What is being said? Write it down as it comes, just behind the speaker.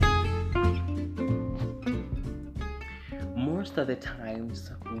most of the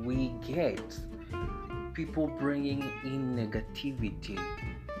times we get people bringing in negativity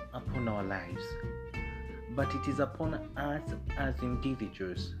upon our lives, but it is upon us as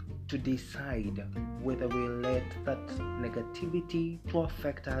individuals to decide whether we let that negativity to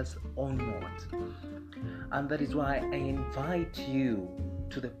affect us or not. And that is why I invite you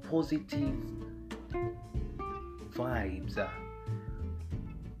to the Positive Vibes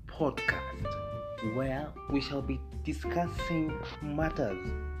podcast, where we shall be discussing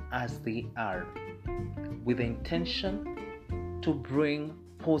matters as they are, with the intention to bring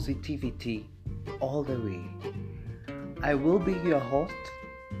positivity all the way. I will be your host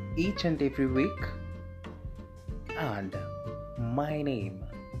each and every week, and my name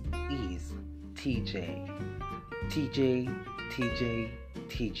is TJ. TJ.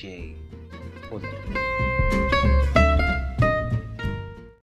 Positive.